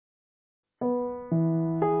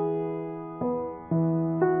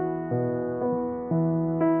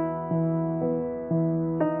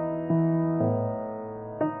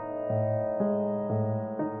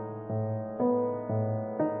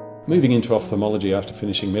Moving into ophthalmology after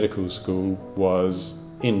finishing medical school was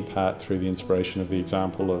in part through the inspiration of the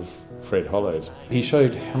example of Fred Hollows. He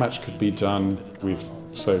showed how much could be done with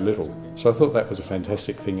so little. So I thought that was a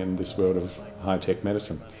fantastic thing in this world of high-tech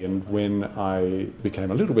medicine. And when I became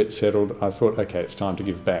a little bit settled, I thought, okay, it's time to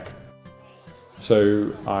give back.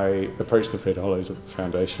 So I approached the Fred Hollows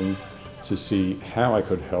Foundation to see how I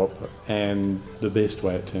could help, and the best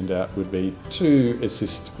way it turned out would be to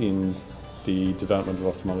assist in the development of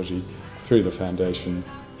ophthalmology through the foundation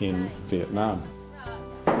in Vietnam.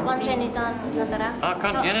 Congenital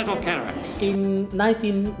cataract. In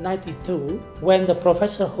 1992, when the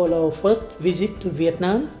Professor Hollow first visited to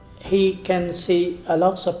Vietnam, he can see a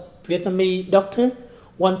lot of Vietnamese doctors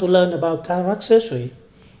want to learn about cataract surgery,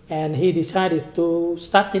 and he decided to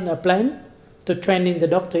start in a plan to training the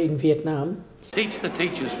doctor in Vietnam. Teach the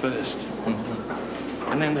teachers first,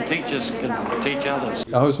 and then the teachers can teach others.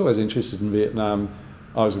 I was always interested in Vietnam.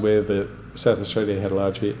 I was aware that South Australia had a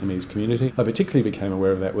large Vietnamese community. I particularly became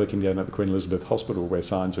aware of that working down at the Queen Elizabeth Hospital, where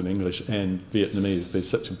signs are in English and Vietnamese. There's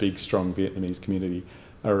such a big, strong Vietnamese community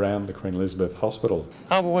around the Queen Elizabeth Hospital.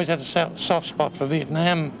 I've always had a soft spot for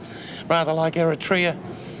Vietnam, rather like Eritrea,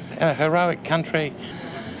 a heroic country,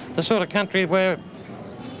 the sort of country where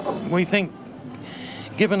we think,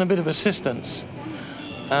 given a bit of assistance,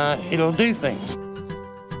 it'll do things.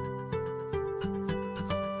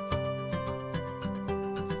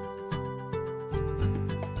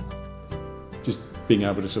 Just being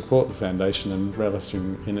able to support the foundation and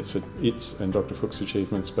relishing in its and Dr. Phuc's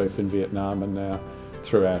achievements both in Vietnam and now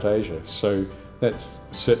throughout Asia. So that's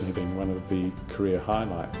certainly been one of the career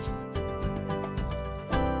highlights.